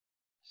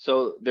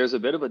So there's a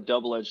bit of a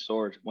double-edged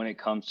sword when it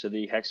comes to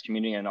the Hex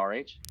community and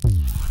RH.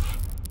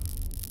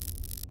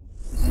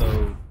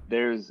 So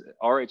there's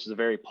RH is a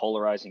very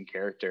polarizing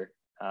character,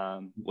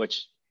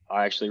 which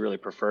I actually really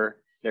prefer.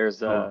 There's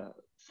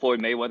Floyd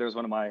Mayweather is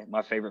one of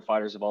my favorite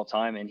fighters of all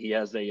time, and he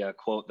has a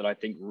quote that I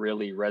think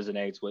really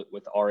resonates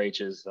with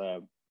RH's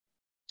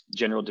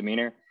general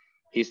demeanor.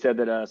 He said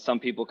that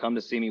some people come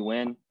to see me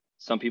win,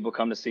 some people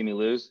come to see me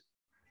lose,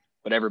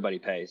 but everybody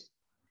pays.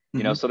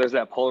 You know, so there's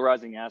that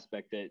polarizing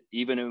aspect that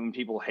even when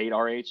people hate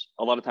RH,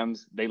 a lot of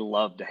times they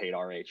love to hate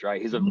RH,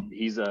 right?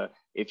 He's a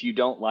if you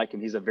don't like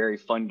him, he's a very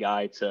fun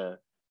guy to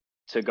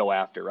go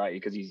after, right?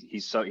 Because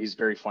he's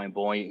very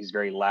flamboyant, he's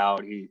very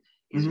loud,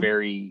 he's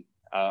very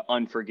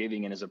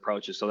unforgiving in his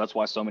approaches. So that's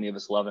why so many of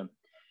us love him.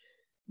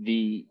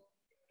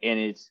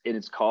 And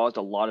it's caused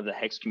a lot of the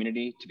Hex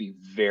community to be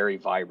very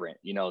vibrant.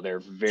 You know, they're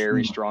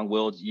very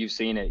strong-willed. You've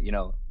seen it. You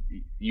know,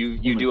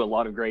 you do a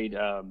lot of great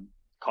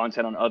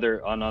content on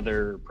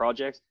other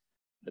projects,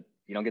 but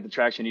you don't get the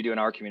traction you do in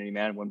our community,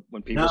 man.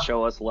 When people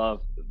show us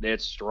love,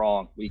 it's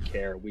strong. We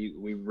care.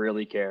 We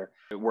really care.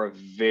 We're a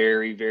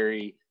very,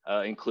 very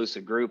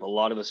inclusive group. A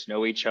lot of us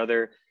know each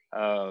other.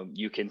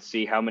 You can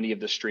see how many of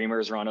the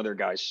streamers are on other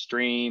guys'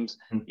 streams.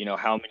 You know,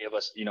 how many of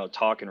us, you know,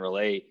 talk and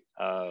relate.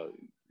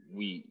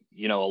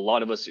 You know, a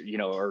lot of us, you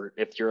know, or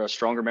if you're a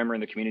stronger member in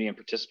the community and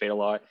participate a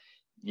lot,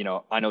 you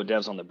know, I know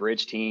devs on the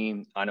bridge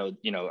team. I know,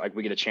 you know,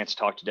 we get a chance to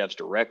talk to devs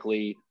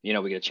directly. You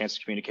know, we get a chance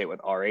to communicate with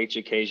RH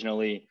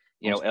occasionally,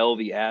 you know,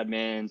 LV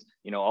admins,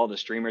 you know, all the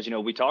streamers, you know,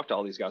 we talk to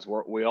all these guys.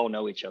 We all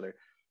know each other.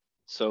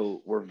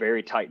 So we're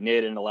very tight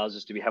knit, and allows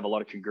us to have a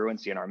lot of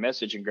congruency in our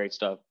message and great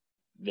stuff.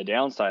 The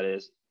downside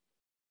is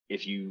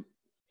if you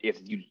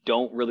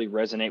don't really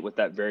resonate with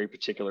that very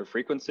particular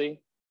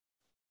frequency,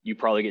 you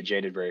probably get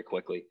jaded very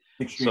quickly.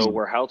 Extremely. So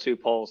where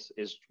HowToPulse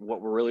is, what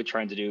we're really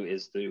trying to do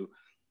is to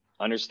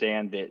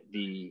understand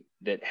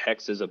that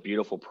Hex is a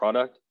beautiful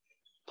product.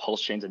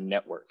 PulseChain's a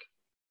network.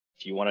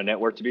 If you want a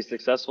network to be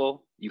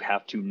successful, you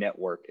have to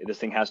network. This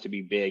thing has to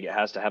be big. It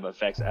has to have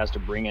effects. It has to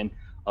bring in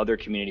other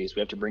communities. We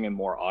have to bring in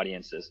more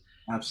audiences.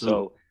 Absolutely.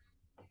 So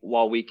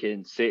while we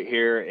can sit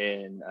here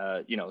and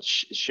you know,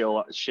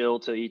 shill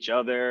to each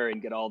other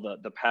and get all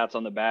the pats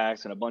on the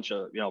backs and a bunch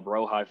of, you know,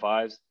 bro high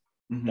fives,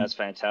 that's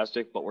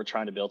fantastic. But we're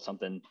trying to build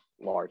something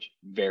large,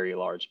 very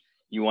large.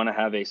 You want to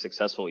have a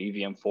successful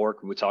EVM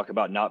fork. We talk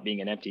about not being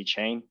an empty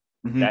chain.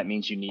 That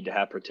means you need to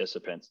have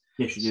participants.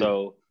 Yes, you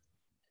do.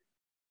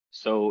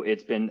 So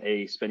it's been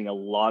spending a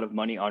lot of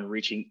money on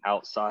reaching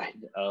outside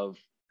of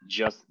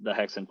just the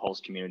Hex and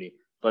Pulse community.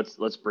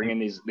 Let's bring in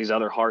these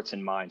other hearts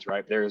and minds,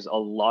 right? There's a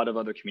lot of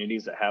other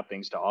communities that have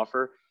things to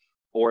offer,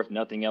 or if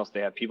nothing else,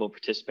 they have people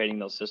participating in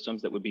those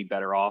systems that would be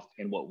better off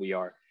in what we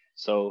are.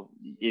 So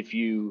if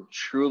you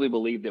truly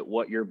believe that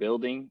what you're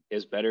building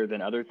is better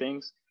than other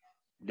things,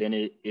 then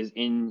it is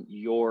in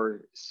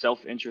your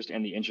self-interest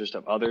and the interest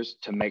of others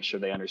to make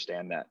sure they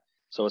understand that.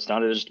 So it's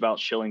not just about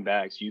shilling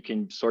bags. You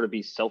can sort of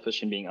be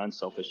selfish and being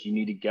unselfish. You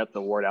need to get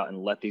the word out and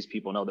let these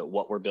people know that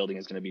what we're building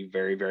is going to be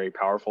very, very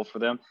powerful for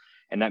them.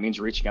 And that means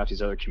reaching out to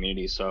these other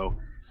communities. So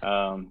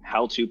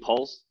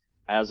HowToPulse,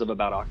 as of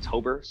about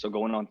October, so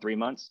going on 3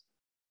 months,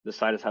 the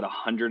site has had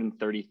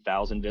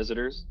 130,000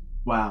 visitors.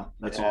 Wow,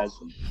 that's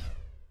awesome.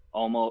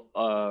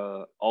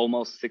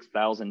 Almost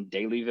 6,000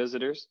 daily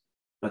visitors.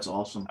 That's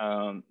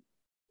awesome.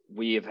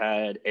 We have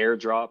had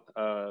airdrop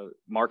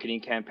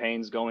marketing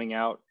campaigns going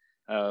out.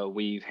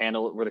 We're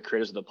the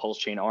creators of the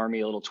PulseChain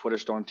Army, a little Twitter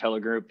storm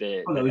telegroup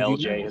that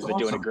LJ has been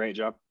doing a great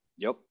job.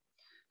 Yep.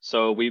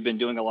 So we've been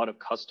doing a lot of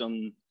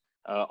custom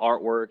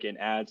artwork and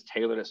ads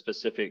tailored at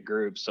specific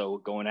groups. So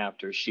going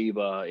after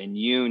Shiba and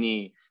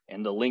Uni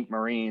and the Link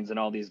Marines and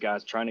all these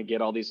guys, trying to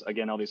get all these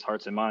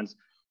hearts and minds.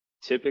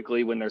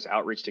 Typically when there's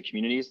outreach to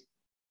communities,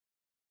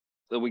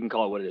 so we can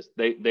call it what it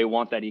is. They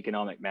want that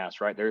economic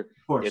mass, right?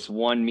 It's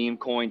one meme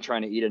coin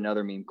trying to eat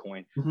another meme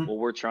coin. What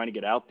we're trying to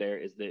get out there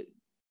is that,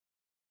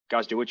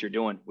 guys, do what you're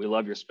doing. We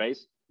love your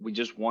space. We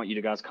just want you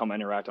to guys come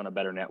interact on a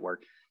better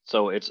network.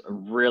 So it's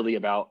really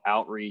about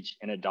outreach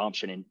and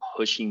adoption and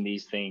pushing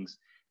these things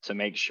to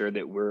make sure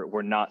that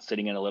we're not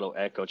sitting in a little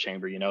echo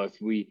chamber. You know,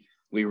 if we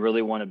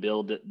really want to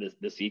build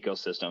this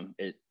ecosystem,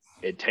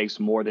 it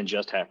takes more than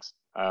just Hex.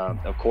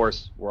 Of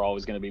course, we're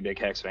always going to be big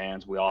Hex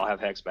fans. We all have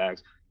Hex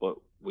bags, but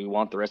we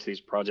want the rest of these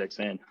projects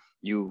in.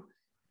 We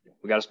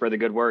got to spread the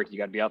good word. You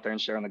got to be out there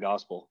and sharing the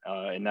gospel.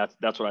 And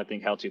that's what I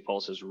think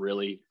HowToPulse is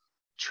really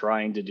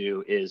trying to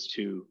do, is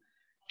to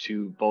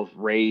both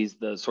raise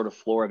the sort of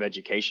floor of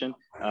education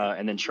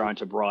and then trying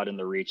to broaden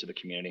the reach of the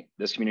community.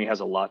 This community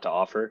has a lot to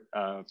offer.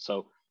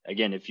 So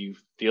again, if you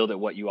feel that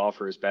what you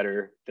offer is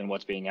better than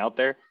what's being out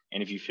there,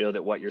 and if you feel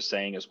that what you're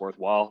saying is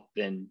worthwhile,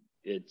 then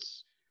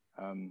it's,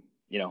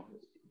 you know,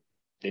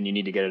 then you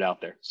need to get it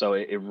out there. So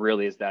it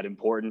really is that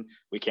important.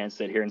 We can't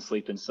sit here and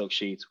sleep in silk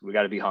sheets. We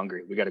got to be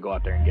hungry. We got to go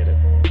out there and get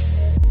it.